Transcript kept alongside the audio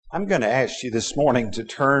I'm going to ask you this morning to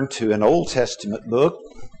turn to an Old Testament book.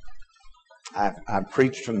 I've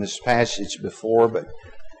preached from this passage before, but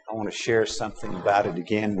I want to share something about it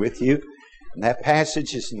again with you. And that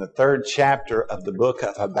passage is in the 3rd chapter of the book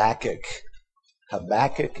of Habakkuk.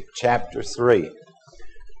 Habakkuk chapter 3.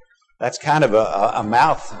 That's kind of a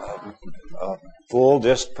mouthful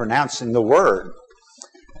just pronouncing the word.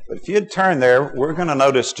 But if you'd turn there, we're going to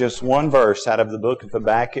notice just one verse out of the book of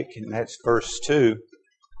Habakkuk, and that's verse 2.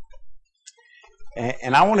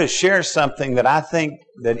 And I want to share something that I think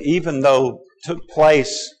that even though took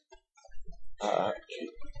place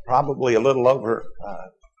probably a little over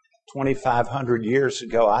 2,500 years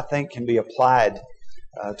ago, I think can be applied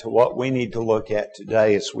to what we need to look at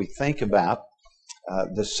today as we think about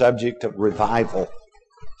the subject of revival.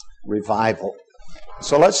 Revival.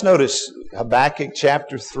 So let's notice Habakkuk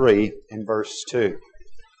chapter 3 and verse 2.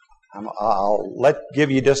 I'll give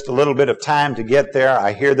you just a little bit of time to get there.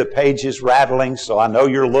 I hear the pages rattling, so I know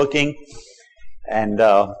you're looking. And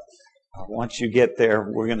once you get there,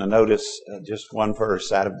 we're going to notice just one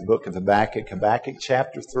verse out of the book of Habakkuk, Habakkuk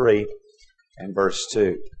chapter 3 and verse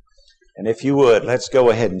 2. And if you would, let's go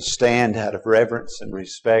ahead and stand out of reverence and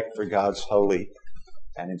respect for God's holy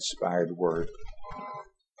and inspired word.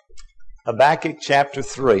 Habakkuk chapter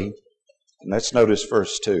 3, and let's notice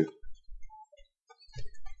verse 2.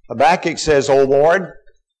 Habakkuk says, O Lord,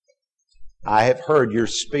 I have heard your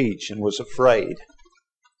speech and was afraid.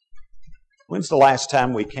 When's the last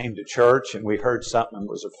time we came to church and we heard something and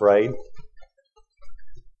was afraid? I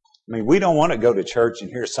mean, we don't want to go to church and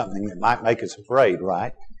hear something that might make us afraid,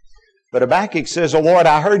 right? But Habakkuk says, O Lord,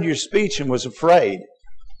 I heard your speech and was afraid.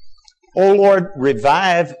 O Lord,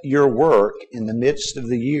 revive your work in the midst of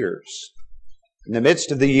the years. In the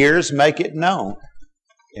midst of the years, make it known.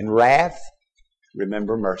 In wrath,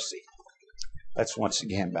 remember mercy. Let's once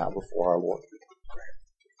again bow before our Lord.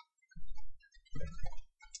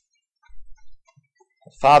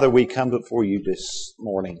 Father, we come before you this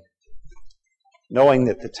morning, knowing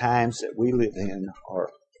that the times that we live in are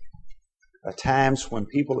times when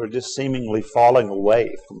people are just seemingly falling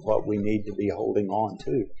away from what we need to be holding on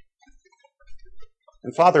to.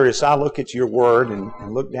 And Father, as I look at your word and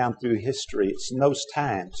look down through history, it's in those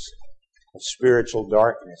times of spiritual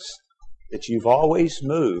darkness that you've always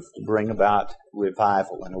moved to bring about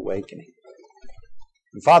revival and awakening.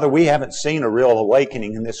 And Father, we haven't seen a real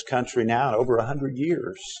awakening in this country now in over 100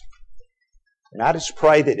 years. And I just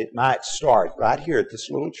pray that it might start right here at this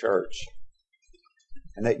little church,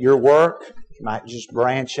 and that your work might just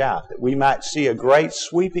branch out, that we might see a great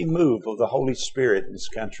sweeping move of the Holy Spirit in this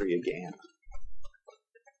country again.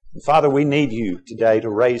 And Father, we need you today to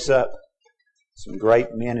raise up some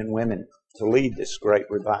great men and women to lead this great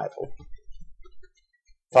revival.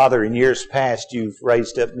 Father, in years past, you've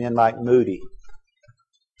raised up men like Moody,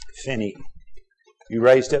 Finney. You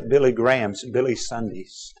raised up Billy Grahams and Billy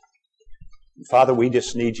Sundays. And Father, we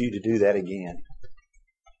just need you to do that again.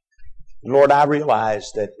 And Lord, I realize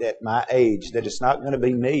that at my age that it's not going to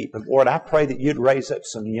be me, but Lord, I pray that you'd raise up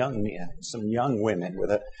some young men, some young women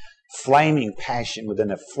with a flaming passion, with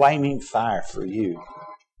a flaming fire for you,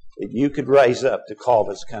 that you could raise up to call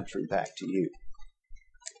this country back to you.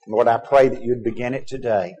 Lord, I pray that you'd begin it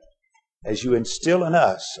today as you instill in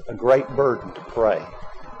us a great burden to pray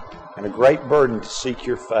and a great burden to seek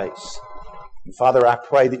your face. And Father, I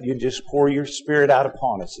pray that you just pour your Spirit out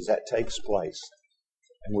upon us as that takes place.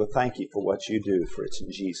 And we'll thank you for what you do, for it's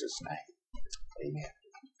in Jesus' name. Amen.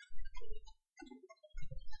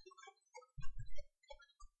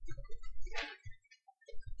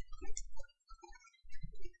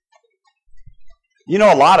 You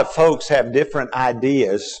know, a lot of folks have different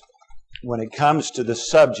ideas when it comes to the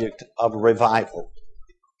subject of revival.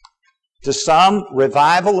 To some,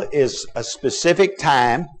 revival is a specific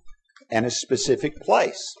time and a specific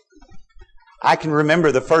place. I can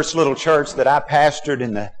remember the first little church that I pastored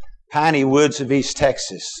in the piney woods of East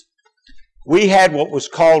Texas. We had what was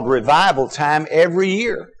called revival time every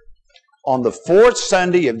year. On the 4th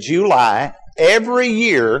Sunday of July, every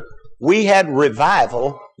year, we had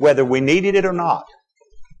revival whether we needed it or not.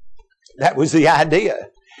 That was the idea.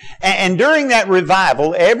 And during that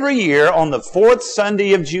revival, every year on the 4th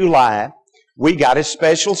Sunday of July, we got a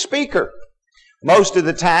special speaker. Most of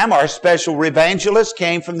the time, our special evangelist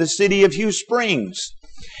came from the city of Hugh Springs.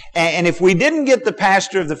 And if we didn't get the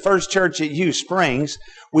pastor of the First Church at Hugh Springs,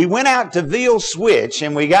 we went out to Veal Switch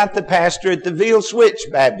and we got the pastor at the Veal Switch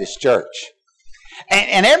Baptist Church.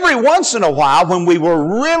 And every once in a while, when we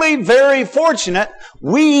were really very fortunate,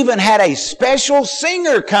 we even had a special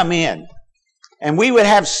singer come in. And we would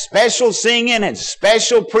have special singing and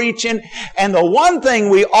special preaching. And the one thing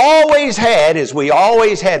we always had is we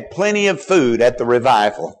always had plenty of food at the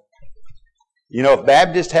revival. You know, if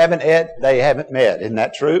Baptists haven't ate, they haven't met. Isn't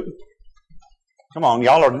that true? Come on,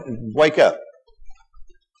 wake up.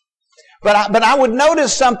 But I would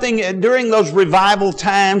notice something during those revival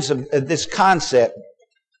times of this concept.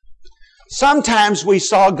 Sometimes we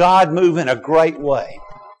saw God move in a great way.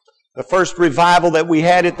 The first revival that we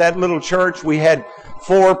had at that little church, we had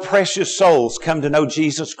 4 precious souls come to know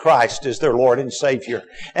Jesus Christ as their Lord and Savior.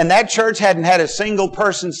 And that church hadn't had a single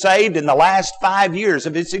person saved in the last 5 years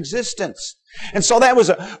of its existence. And so that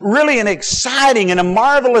was really an exciting and a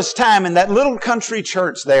marvelous time in that little country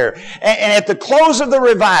church there. And at the close of the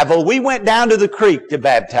revival, we went down to the creek to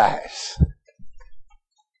baptize.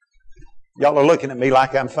 Y'all are looking at me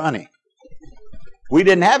like I'm funny. We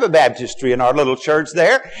didn't have a baptistry in our little church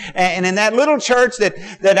there. And in that little church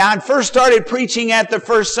that I first started preaching at the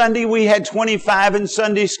first Sunday, we had 25 in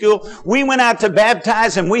Sunday school. We went out to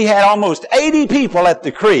baptize and we had almost 80 people at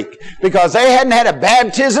the creek because they hadn't had a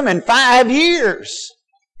baptism in 5 years.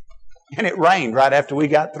 And it rained right after we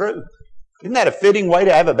got through. Isn't that a fitting way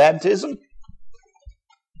to have a baptism?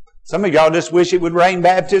 Some of y'all just wish it would rain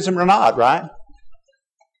baptism or not, right?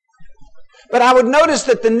 But I would notice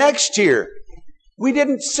that the next year, we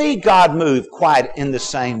didn't see God move quite in the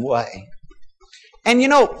same way. And you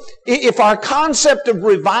know, if our concept of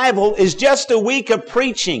revival is just a week of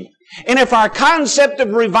preaching, and if our concept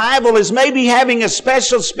of revival is maybe having a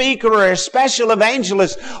special speaker or a special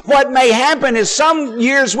evangelist, what may happen is some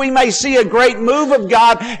years we may see a great move of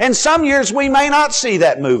God, and some years we may not see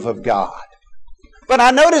that move of God. But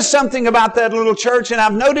I noticed something about that little church, and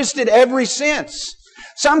I've noticed it ever since.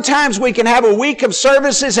 Sometimes we can have a week of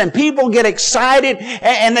services and people get excited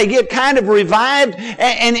and they get kind of revived,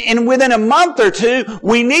 and within a month or two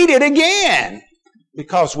we need it again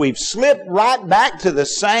because we've slipped right back to the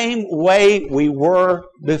same way we were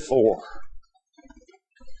before.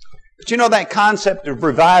 But you know, that concept of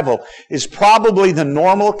revival is probably the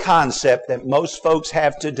normal concept that most folks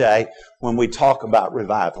have today when we talk about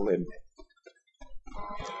revival, isn't it?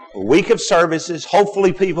 A week of services,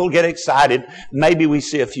 hopefully people get excited. Maybe we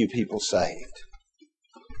see a few people saved.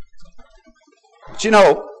 But you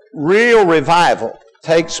know, real revival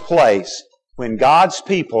takes place when God's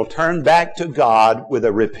people turn back to God with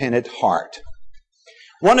a repentant heart.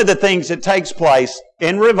 One of the things that takes place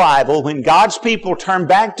in revival when God's people turn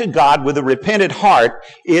back to God with a repentant heart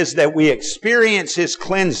is that we experience His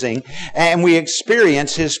cleansing and we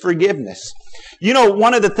experience His forgiveness. You know,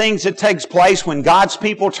 one of the things that takes place when God's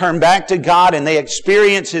people turn back to God and they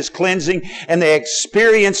experience His cleansing and they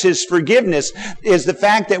experience His forgiveness is the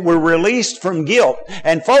fact that we're released from guilt.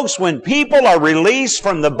 And folks, when people are released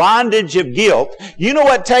from the bondage of guilt, you know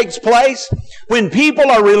what takes place? When people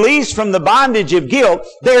are released from the bondage of guilt,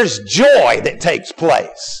 there's joy that takes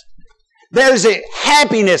place. There's a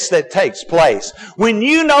happiness that takes place. When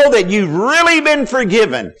you know that you've really been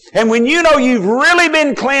forgiven and when you know you've really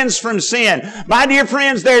been cleansed from sin, my dear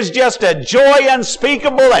friends, there's just a joy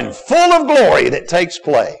unspeakable and full of glory that takes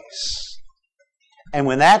place. And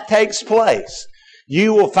when that takes place,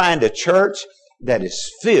 you will find a church that is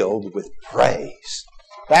filled with praise.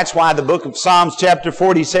 That's why the book of Psalms chapter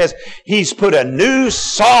 40 says, He's put a new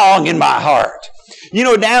song in my heart. You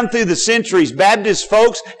know, down through the centuries, Baptist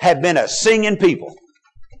folks have been a singing people.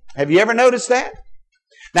 Have you ever noticed that?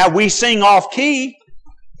 Now, we sing off key.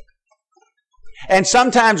 And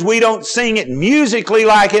sometimes we don't sing it musically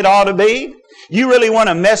like it ought to be. You really want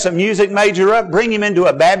to mess a music major up? Bring him into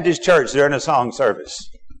a Baptist church during a song service.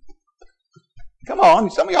 Come on,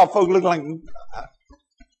 some of y'all folks look like...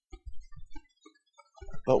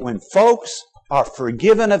 But when folks are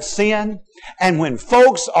forgiven of sin, and when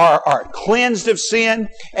folks are cleansed of sin,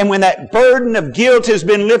 and when that burden of guilt has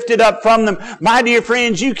been lifted up from them, my dear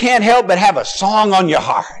friends, you can't help but have a song on your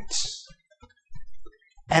hearts.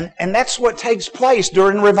 And that's what takes place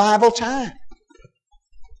during revival time.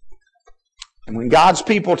 And when God's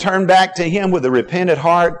people turn back to Him with a repentant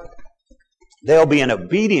heart, they'll be an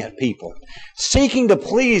obedient people, seeking to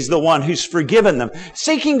please the one who's forgiven them,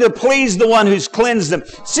 seeking to please the one who's cleansed them,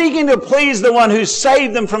 seeking to please the one who's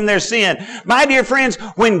saved them from their sin. My dear friends,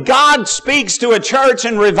 when God speaks to a church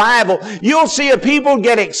in revival, you'll see a people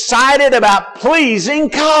get excited about pleasing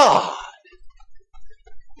God.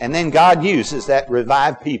 And then God uses that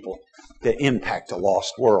revived people to impact a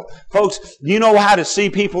lost world. Folks, you know how to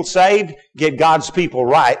see people saved? Get God's people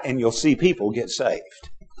right, and you'll see people get saved.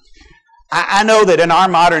 I know that in our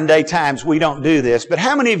modern day times we don't do this, but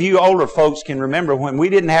how many of you older folks can remember when we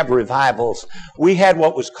didn't have revivals, we had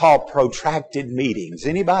what was called protracted meetings?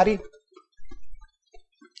 Anybody?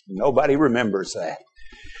 Nobody remembers that.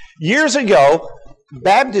 Years ago,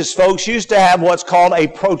 Baptist folks used to have what's called a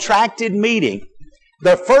protracted meeting.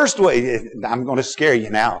 The first week, I'm going to scare you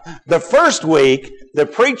now. The first week, the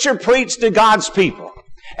preacher preached to God's people.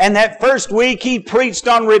 And that first week, he preached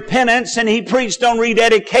on repentance, and he preached on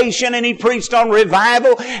rededication, and he preached on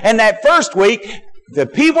revival. And that first week, the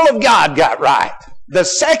people of God got right. The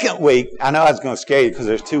second week, I know I was going to scare you because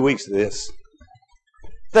there's 2 weeks of this.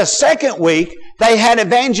 The second week, they had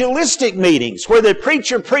evangelistic meetings where the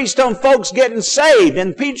preacher preached on folks getting saved,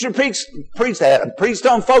 and the preacher preached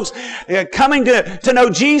on folks coming to know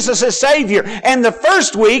Jesus as Savior. And the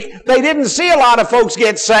first week, they didn't see a lot of folks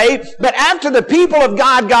get saved, but after the people of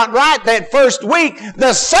God got right that first week,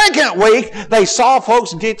 the second week, they saw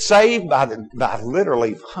folks get saved by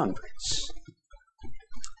literally hundreds.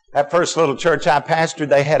 That first little church I pastored,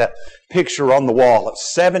 they had a picture on the wall of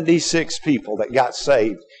 76 people that got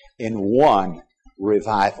saved in one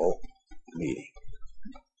revival meeting.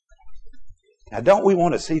 Now, don't we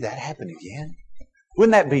want to see that happen again?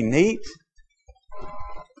 Wouldn't that be neat?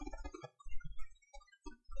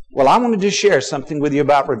 Well, I wanted to share something with you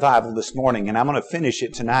about revival this morning, and I'm going to finish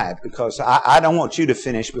it tonight because I don't want you to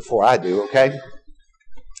finish before I do, okay?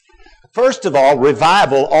 First of all,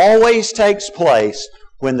 revival always takes place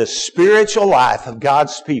when the spiritual life of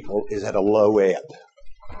God's people is at a low ebb.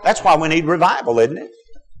 That's why we need revival, isn't it?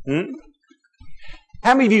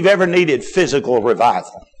 How many of you have ever needed physical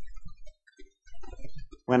revival?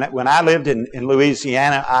 When I lived in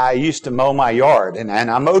Louisiana, I used to mow my yard. And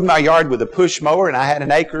I mowed my yard with a push mower, and I had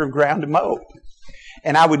an acre of ground to mow.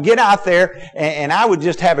 And I would get out there, and I would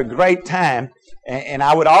just have a great time. And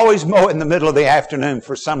I would always mow it in the middle of the afternoon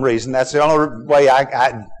for some reason. That's the only way I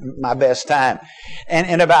got my best time.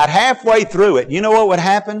 And about halfway through it, you know what would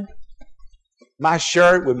happen? My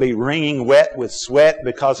shirt would be wringing wet with sweat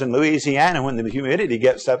because in Louisiana, when the humidity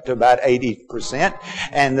gets up to about 80%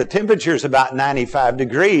 and the temperature is about 95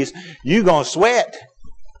 degrees, you're going to sweat.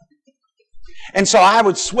 And so I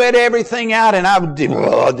would sweat everything out, and I would do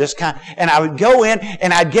and I would go in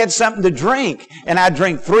and I'd get something to drink, and I'd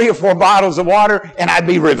drink 3 or 4 bottles of water, and I'd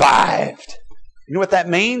be revived. You know what that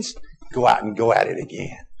means? Go out and go at it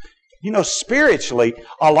again. You know, spiritually,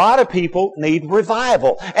 a lot of people need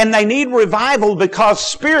revival. And they need revival because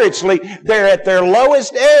spiritually, they're at their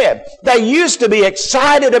lowest ebb. They used to be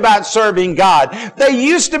excited about serving God. They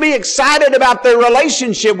used to be excited about their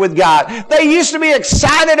relationship with God. They used to be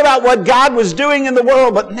excited about what God was doing in the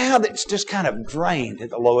world. But now it's just kind of drained at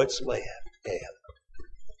the lowest ebb.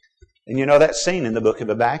 And you know that's seen in the book of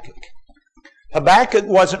Habakkuk. Habakkuk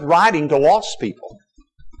wasn't writing to lost people.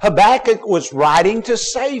 Habakkuk was writing to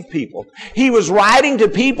save people. He was writing to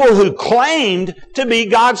people who claimed to be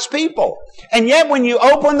God's people. And yet when you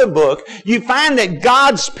open the book, you find that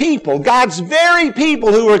God's people, God's very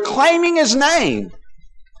people who were claiming His name,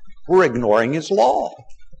 were ignoring His law.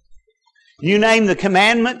 You name the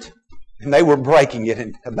commandment, and they were breaking it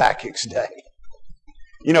in Habakkuk's day.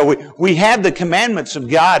 You know, we have the commandments of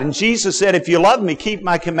God, and Jesus said, if you love me, keep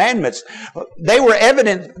my commandments. They were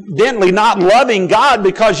evidently not loving God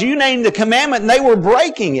because you named the commandment and they were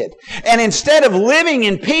breaking it. And instead of living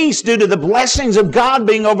in peace due to the blessings of God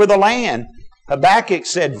being over the land, Habakkuk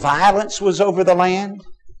said violence was over the land,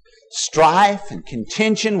 strife and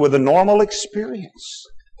contention were the normal experience.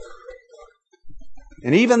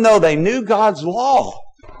 And even though they knew God's law,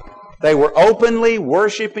 they were openly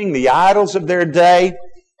worshiping the idols of their day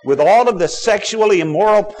with all of the sexually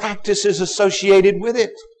immoral practices associated with it.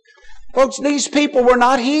 Folks, these people were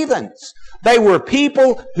not heathens. They were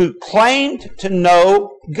people who claimed to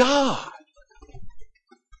know God.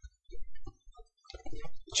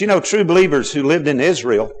 But you know, true believers who lived in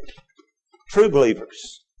Israel, true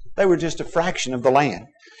believers, they were just a fraction of the land.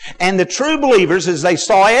 And the true believers, as they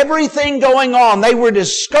saw everything going on, they were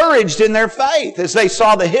discouraged in their faith. As they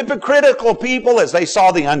saw the hypocritical people, as they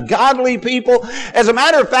saw the ungodly people. As a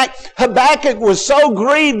matter of fact, Habakkuk was so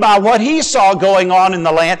grieved by what he saw going on in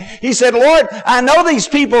the land. He said, Lord, I know these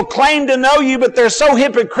people claim to know you, but they're so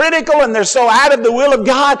hypocritical and they're so out of the will of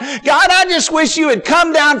God. God, I just wish you would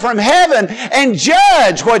come down from heaven and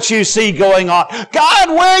judge what you see going on. God,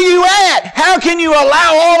 where are you at? How can you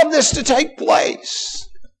allow all of this to take place?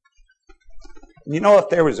 You know, if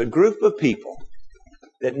there was a group of people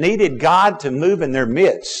that needed God to move in their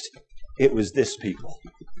midst, it was this people.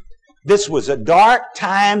 This was a dark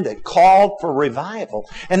time that called for revival.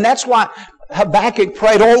 And that's why Habakkuk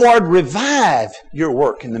prayed, oh Lord, revive your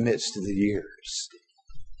work in the midst of the years.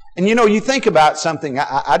 And you know, you think about something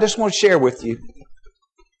I just want to share with you.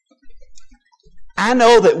 I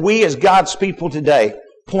know that we as God's people today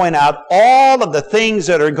point out all of the things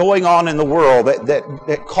that are going on in the world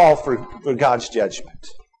that call for God's judgment.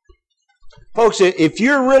 Folks, if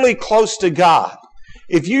you're really close to God,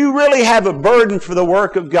 if you really have a burden for the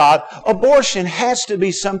work of God, abortion has to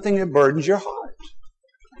be something that burdens your heart.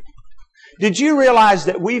 Did you realize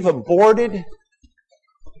that we've aborted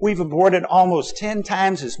almost 10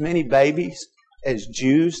 times as many babies as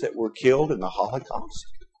Jews that were killed in the Holocaust?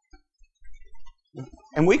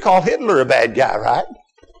 And we call Hitler a bad guy, right?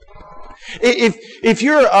 If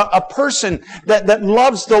you're a person that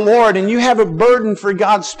loves the Lord and you have a burden for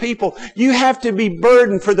God's people, you have to be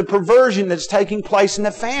burdened for the perversion that's taking place in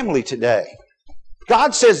the family today.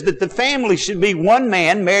 God says that the family should be one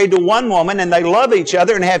man married to one woman, and they love each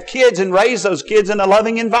other and have kids and raise those kids in a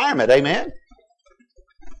loving environment. Amen?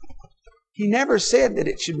 He never said that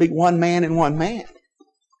it should be one man and one man,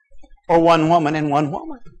 or one woman and one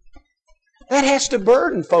woman. That has to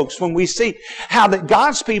burden folks when we see how that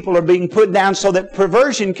God's people are being put down so that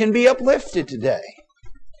perversion can be uplifted today.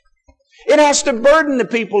 It has to burden the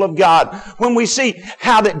people of God when we see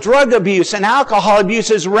how that drug abuse and alcohol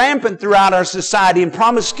abuse is rampant throughout our society and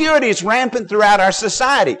promiscuity is rampant throughout our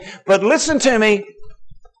society. But listen to me,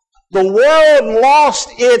 the world lost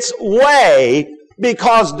its way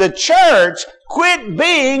because the church quit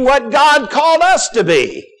being what God called us to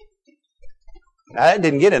be. Now, that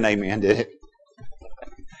didn't get an amen, did it?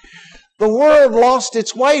 The world lost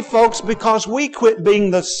its way, folks, because we quit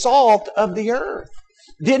being the salt of the earth.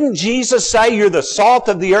 Didn't Jesus say you're the salt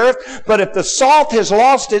of the earth? But if the salt has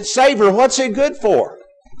lost its savor, what's it good for?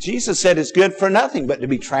 Jesus said it's good for nothing but to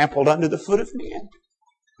be trampled under the foot of men.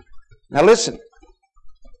 Now listen.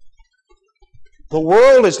 The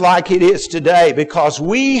world is like it is today because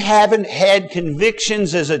we haven't had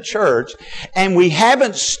convictions as a church, and we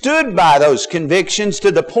haven't stood by those convictions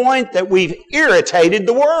to the point that we've irritated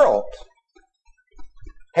the world.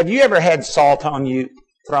 Have you ever had salt on you,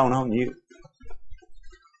 thrown on you?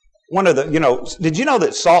 Did you know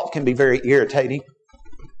that salt can be very irritating?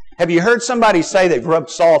 Have you heard somebody say they've rubbed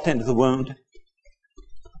salt into the wound?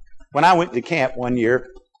 When I went to camp one year,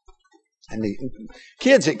 and the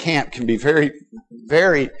kids at camp can be very,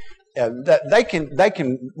 very, they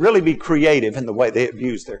can really be creative in the way they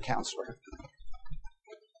abuse their counselor.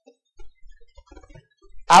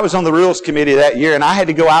 I was on the rules committee that year, and I had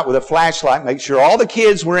to go out with a flashlight, make sure all the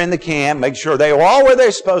kids were in the camp, make sure they were all where they're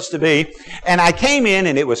supposed to be. And I came in,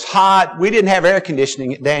 and it was hot. We didn't have air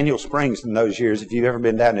conditioning at Daniel Springs in those years, if you've ever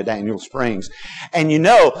been down to Daniel Springs. And you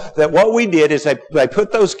know that what we did is they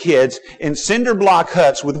put those kids in cinder block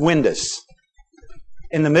huts with windows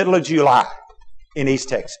in the middle of July in East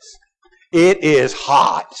Texas. It is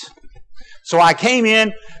hot. So I came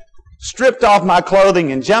in, stripped off my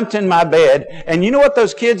clothing, and jumped in my bed. And you know what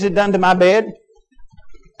those kids had done to my bed?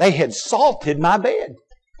 They had salted my bed.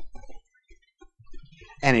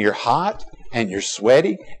 And you're hot, and you're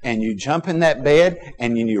sweaty, and you jump in that bed,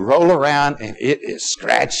 and you roll around, and it is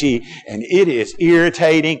scratchy, and it is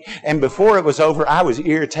irritating. And before it was over, I was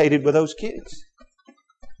irritated with those kids.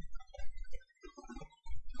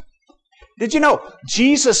 Did you know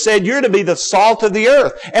Jesus said you're to be the salt of the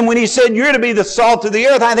earth? And when He said you're to be the salt of the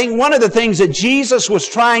earth, I think one of the things that Jesus was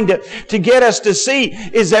trying to get us to see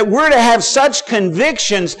is that we're to have such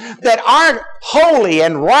convictions that our holy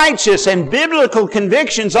and righteous and biblical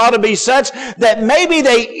convictions ought to be such that maybe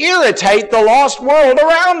they irritate the lost world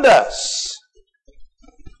around us.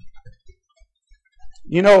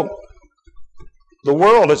 You know, the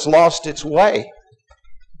world has lost its way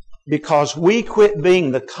because we quit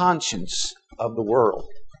being the conscience of the world.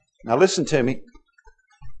 Now listen to me.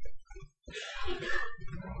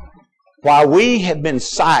 While we have been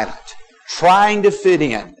silent, trying to fit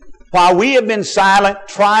in, while we have been silent,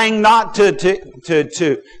 trying not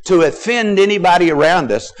to offend anybody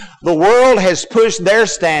around us, the world has pushed their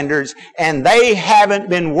standards, and they haven't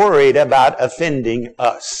been worried about offending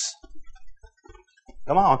us.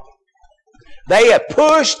 Come on. They have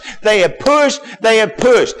pushed, they have pushed, they have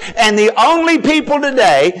pushed. And the only people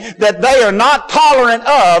today that they are not tolerant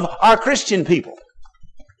of are Christian people.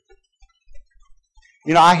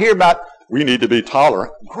 You know, I hear about, we need to be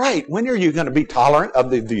tolerant. Great. When are you going to be tolerant of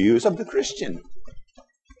the views of the Christian?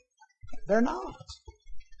 They're not.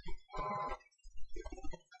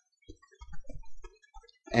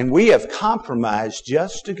 And we have compromised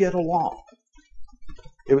just to get along.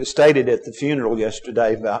 It was stated at the funeral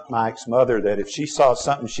yesterday about Mike's mother that if she saw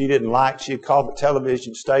something she didn't like, she'd call the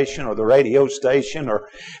television station or the radio station,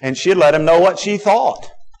 and she'd let them know what she thought.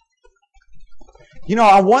 You know,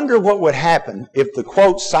 I wonder what would happen if the,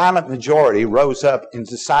 quote, silent majority rose up and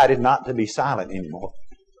decided not to be silent anymore.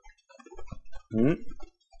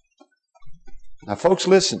 Now, folks,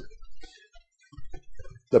 listen.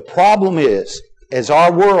 The problem is, as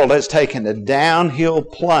our world has taken a downhill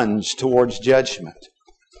plunge towards judgment,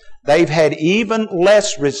 they've had even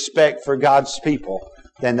less respect for God's people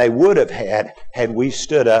than they would have had we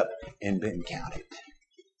stood up and been counted.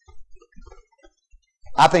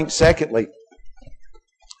 I think, secondly,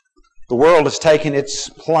 the world has taken its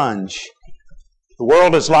plunge. The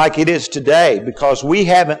world is like it is today because we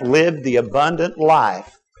haven't lived the abundant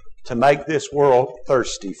life to make this world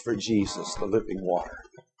thirsty for Jesus, the living water.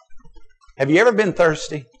 Have you ever been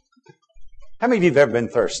thirsty? How many of you have ever been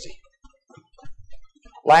thirsty?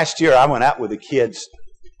 Last year I went out with the kids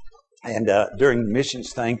and during the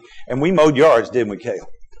missions thing, and we mowed yards, didn't we, Cale?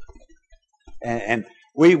 And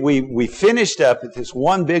we finished up at this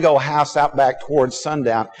one big old house out back towards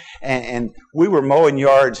sundown, and we were mowing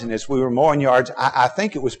yards, and as we were mowing yards, I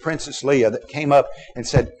think it was Princess Leah that came up and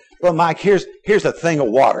said, "Well, Mike, here's a thing of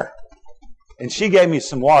water." And she gave me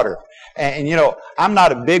some water. And you know, I'm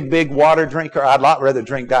not a big water drinker. I'd a lot rather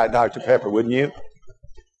drink Diet Dr. Pepper, wouldn't you?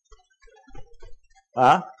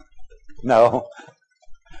 Huh? No.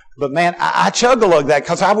 But man, I chug-a-lug that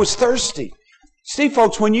because I was thirsty. See,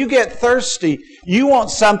 folks, when you get thirsty, you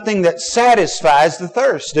want something that satisfies the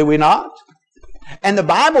thirst, do we not? And the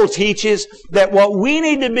Bible teaches that what we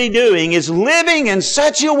need to be doing is living in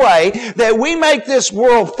such a way that we make this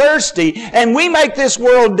world thirsty and we make this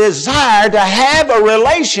world desire to have a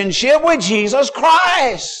relationship with Jesus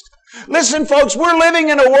Christ. Listen, folks, we're living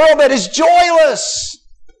in a world that is joyless.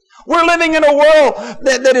 We're living in a world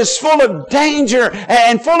that is full of danger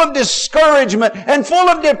and full of discouragement and full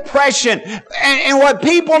of depression. And what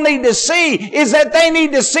people need to see is that they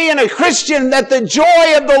need to see in a Christian that the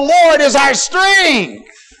joy of the Lord is our strength.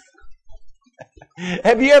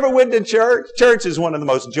 Have you ever went to church? Church is one of the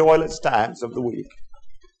most joyless times of the week.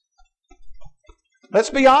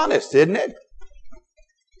 Let's be honest, isn't it?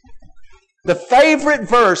 The favorite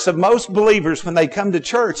verse of most believers when they come to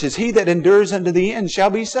church is, "He that endures unto the end shall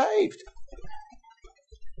be saved."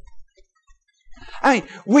 I mean,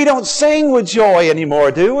 we don't sing with joy anymore,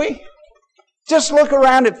 do we? Just look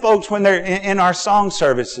around at folks when they're in our song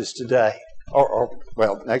services today, or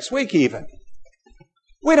next week even.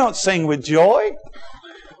 We don't sing with joy.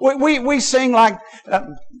 We sing like,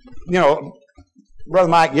 Brother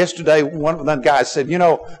Mike, yesterday, one of them guys said,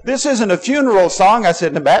 "This isn't a funeral song." I said,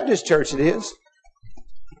 "In the Baptist church it is."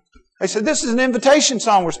 They said, "This is an invitation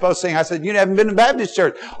song we're supposed to sing." I said, "You haven't been to Baptist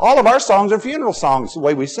church. All of our songs are funeral songs, the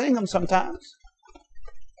way we sing them sometimes."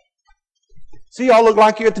 See, y'all look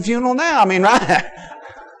like you're at the funeral now. I mean, right?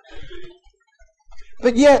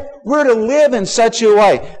 But yet, we're to live in such a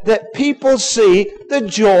way that people see the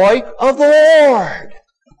joy of the Lord.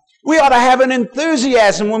 We ought to have an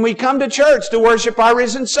enthusiasm when we come to church to worship our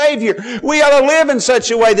risen Savior. We ought to live in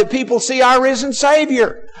such a way that people see our risen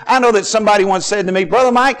Savior. I know that somebody once said to me,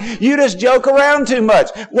 "Brother Mike, you just joke around too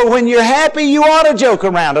much." Well, when you're happy, you ought to joke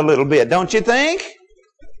around a little bit, don't you think?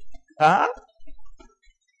 Huh?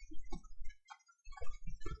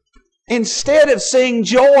 Instead of seeing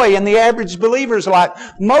joy in the average believer's life,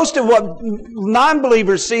 most of what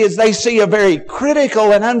non-believers see is they see a very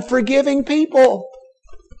critical and unforgiving people.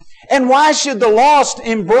 And why should the lost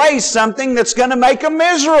embrace something that's going to make them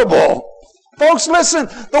miserable? Folks, listen,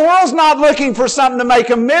 the world's not looking for something to make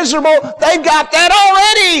them miserable. They've got that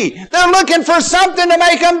already. They're looking for something to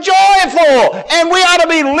make them joyful. And we ought to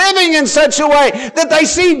be living in such a way that they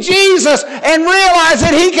see Jesus and realize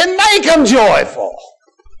that He can make them joyful.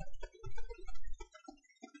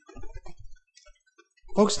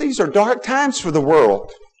 Folks, these are dark times for the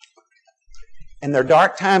world. And they're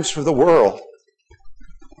dark times for the world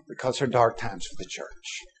because they're dark times for the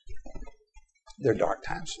church. They're dark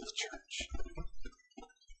times for the church.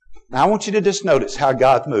 Now I want you to just notice how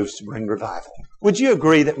God moves to bring revival. Would you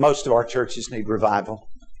agree that most of our churches need revival?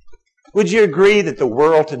 Would you agree that the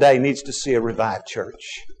world today needs to see a revived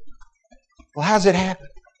church? Well, how's it happen?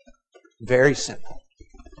 Very simple.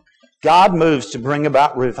 God moves to bring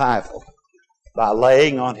about revival by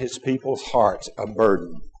laying on His people's hearts a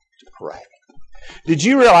burden to pray. Did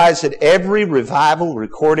you realize that every revival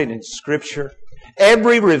recorded in Scripture,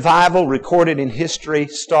 every revival recorded in history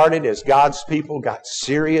started as God's people got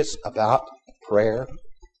serious about prayer?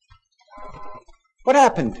 What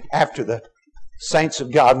happened after the saints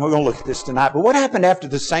of God? And we're going to look at this tonight. But what happened after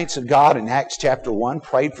the saints of God in Acts chapter 1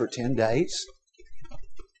 prayed for 10 days?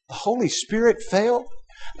 The Holy Spirit fell.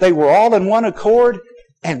 They were all in one accord.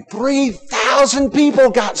 And 3,000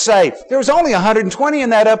 people got saved. There was only 120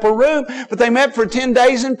 in that upper room, but they met for 10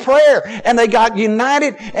 days in prayer. And they got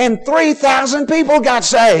united, and 3,000 people got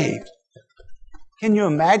saved. Can you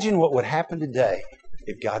imagine what would happen today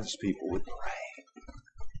if God's people would pray?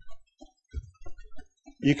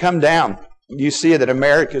 You come down, you see that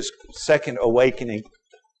America's Second Awakening.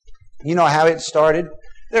 You know how it started?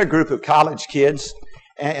 They're a group of college kids,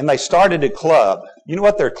 and they started a club. You know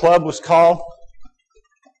what their club was called?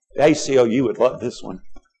 The ACLU would love this one.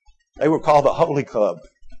 They were called the Holy Club.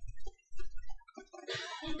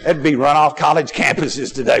 That'd be run off college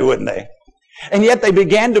campuses today, wouldn't they? And yet they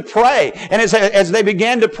began to pray. And as they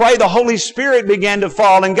began to pray, the Holy Spirit began to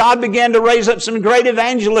fall. And God began to raise up some great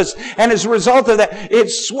evangelists. And as a result of that,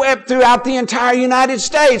 it swept throughout the entire United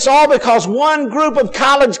States. All because one group of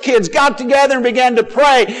college kids got together and began to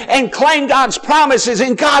pray and claim God's promises.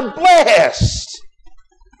 And God blessed.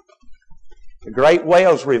 The Great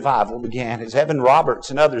Wales Revival began as Evan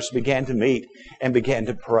Roberts and others began to meet and began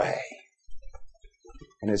to pray.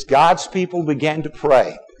 And as God's people began to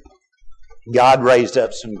pray, God raised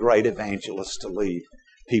up some great evangelists to lead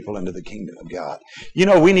people into the kingdom of God. You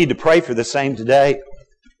know, we need to pray for the same today.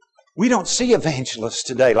 We don't see evangelists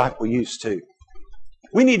today like we used to.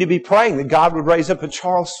 We need to be praying that God would raise up a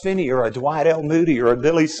Charles Finney or a Dwight L. Moody or a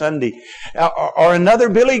Billy Sunday or another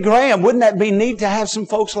Billy Graham. Wouldn't that be neat to have some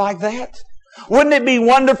folks like that? Wouldn't it be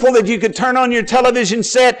wonderful that you could turn on your television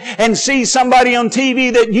set and see somebody on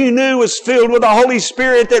TV that you knew was filled with the Holy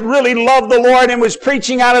Spirit, that really loved the Lord and was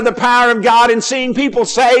preaching out of the power of God and seeing people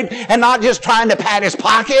saved and not just trying to pat his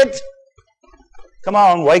pocket? Come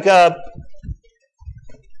on, wake up.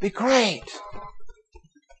 Be great.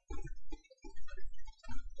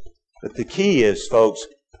 But the key is, folks,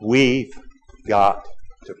 we've got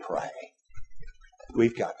to pray.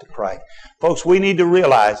 We've got to pray. Folks, we need to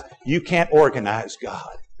realize you can't organize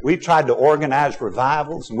God. We've tried to organize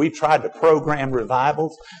revivals and we've tried to program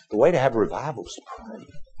revivals. The way to have revival is to pray.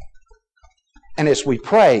 And as we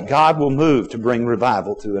pray, God will move to bring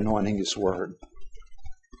revival through anointing His Word.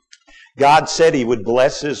 God said He would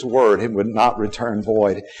bless His Word and would not return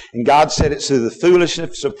void. And God said it's through the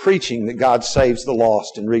foolishness of preaching that God saves the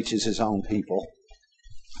lost and reaches His own people.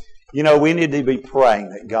 You know, we need to be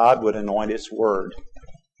praying that God would anoint His Word.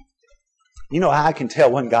 You know how I can tell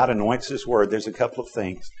when God anoints His Word? There's a couple of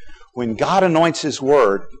things. When God anoints His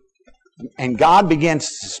Word and God begins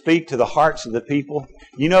to speak to the hearts of the people,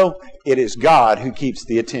 you know, it is God who keeps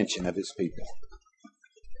the attention of His people.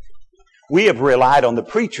 We have relied on the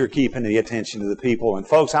preacher keeping the attention of the people. And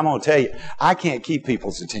folks, I'm going to tell you, I can't keep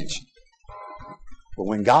people's attention. But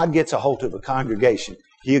when God gets a hold of a congregation,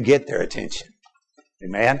 He'll get their attention.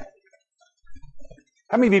 Amen?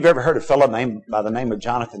 How many of you have ever heard a fellow by the name of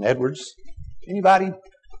Jonathan Edwards? Anybody?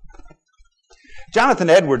 Jonathan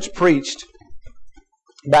Edwards preached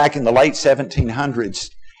back in the late 1700s.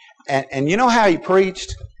 And you know how he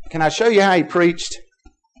preached? Can I show you how he preached?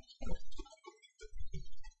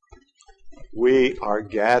 We are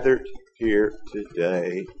gathered here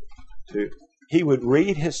today to... He would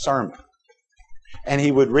read his sermon. And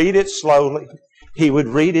he would read it slowly. He would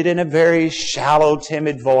read it in a very shallow,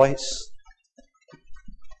 timid voice.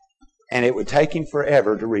 And it would take him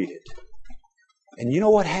forever to read it. And you know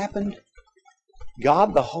what happened?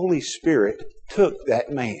 God, the Holy Spirit, took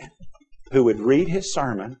that man who would read his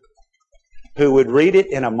sermon, who would read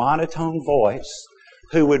it in a monotone voice,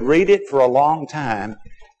 who would read it for a long time,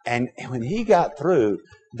 and when he got through,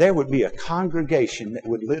 there would be a congregation that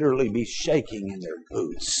would literally be shaking in their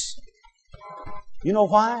boots. You know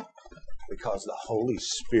why? Because the Holy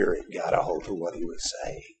Spirit got a hold of what he was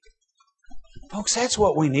saying. Folks, that's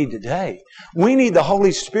what we need today. We need the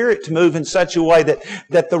Holy Spirit to move in such a way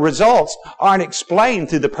that the results aren't explained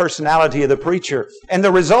through the personality of the preacher. And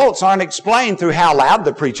the results aren't explained through how loud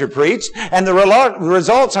the preacher preached. And the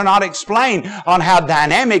results are not explained on how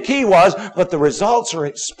dynamic he was. But the results are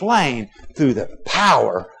explained through the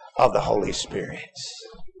power of the Holy Spirit.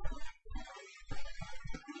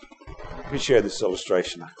 Let me share this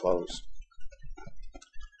illustration. I close.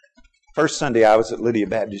 First Sunday I was at Lydia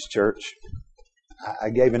Baptist Church.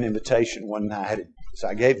 I gave an invitation one night. So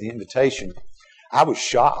I gave the invitation. I was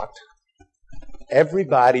shocked.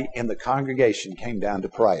 Everybody in the congregation came down to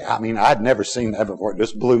pray. I mean, I'd never seen that before. It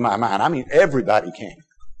just blew my mind. I mean, everybody came.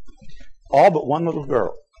 All but one little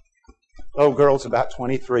girl. Little girl's about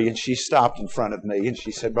 23, and she stopped in front of me, and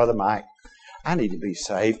she said, Brother Mike, I need to be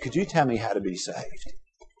saved. Could you tell me how to be saved?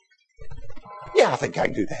 Yeah, I think I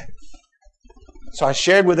can do that. So I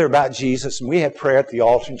shared with her about Jesus, and we had prayer at the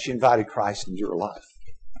altar, and she invited Christ into her life.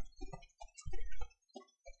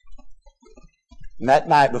 And that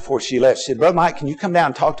night before she left, she said, Brother Mike, can you come down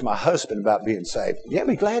and talk to my husband about being saved? Yeah, I'd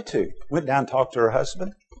be glad to. Went down and talked to her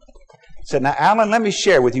husband. Said, now, Alan, let me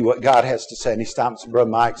share with you what God has to say. And he stopped and said, Brother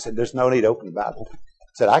Mike, said, there's no need to open the Bible.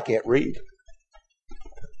 Said, I can't read.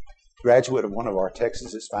 Graduate of one of our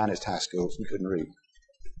Texas's finest high schools and couldn't read.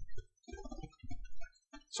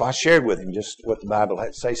 So I shared with him just what the Bible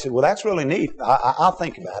had to say. He said, well, that's really neat. I'll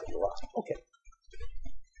think about it a while. Okay.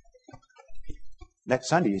 Next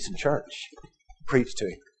Sunday, he's in church. Preached to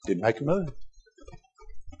him. Didn't make a move.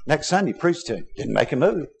 Next Sunday, preached to him. Didn't make a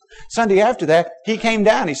move. Sunday after that, he came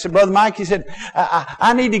down. He said, Brother Mike, he said,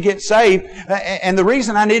 I need to get saved. And the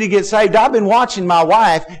reason I need to get saved, I've been watching my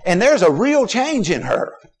wife, and there's a real change in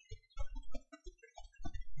her.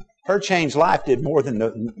 Her changed life did more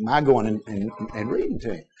than my going and reading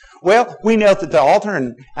to him. Well, we knelt at the altar,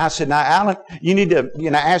 and I said, now, Alan, you need to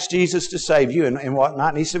ask Jesus to save you and whatnot.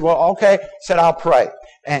 And he said, well, okay. He said, I'll pray.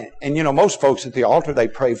 And most folks at the altar, they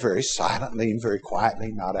pray very silently and very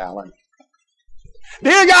quietly, not Alan.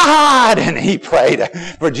 Dear God! And he prayed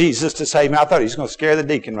for Jesus to save me. I thought he was going to scare the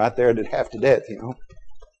deacon right there to half to death,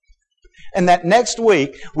 And that next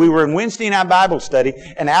week, we were in Wednesday night Bible study,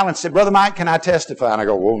 and Alan said, Brother Mike, can I testify? And I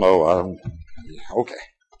go, well, no, I don't. Okay.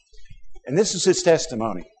 And this is his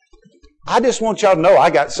testimony. I just want y'all to know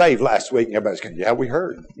I got saved last week. And everybody's going, yeah, we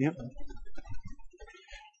heard.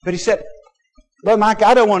 But he said, Brother Mike,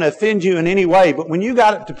 I don't want to offend you in any way, but when you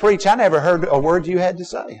got up to preach, I never heard a word you had to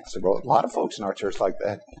say. I said, well, a lot of folks in our church like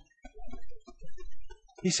that.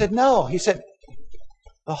 He said, no. He said,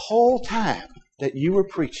 the whole time that you were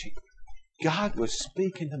preaching, God was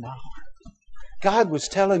speaking to my heart. God was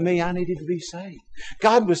telling me I needed to be saved.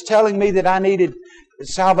 God was telling me that I needed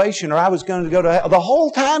salvation or I was going to go to hell. The whole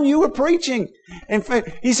time you were preaching. In fact,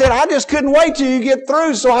 he said, I just couldn't wait till you get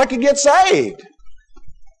through so I could get saved.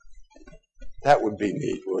 That would be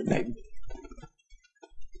neat, wouldn't it?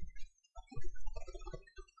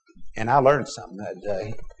 And I learned something that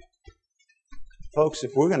day. Folks,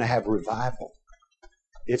 if we're going to have revival,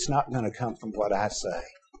 it's not going to come from what I say.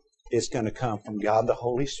 It's going to come from God the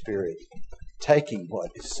Holy Spirit taking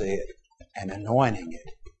what is said and anointing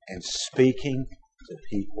it and speaking to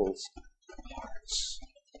people's hearts.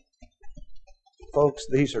 Folks,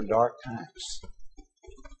 these are dark times.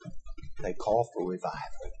 They call for revival.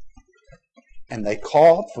 And they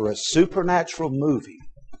call for a supernatural moving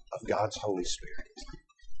of God's Holy Spirit.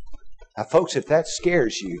 Now, folks, if that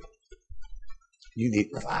scares you, you need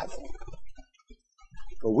revival.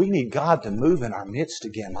 But we need God to move in our midst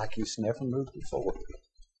again like He's never moved before.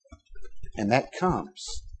 And that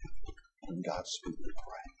comes when God speaks we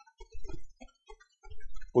pray.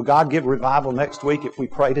 Will God give revival next week if we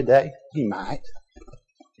pray today? He might.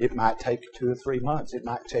 It might take 2 or 3 months. It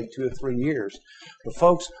might take 2 or 3 years. But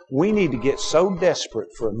folks, we need to get so desperate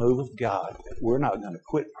for a move of God that we're not going to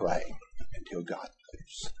quit praying until God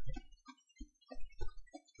moves.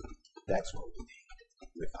 That's what we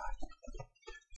need. Revival.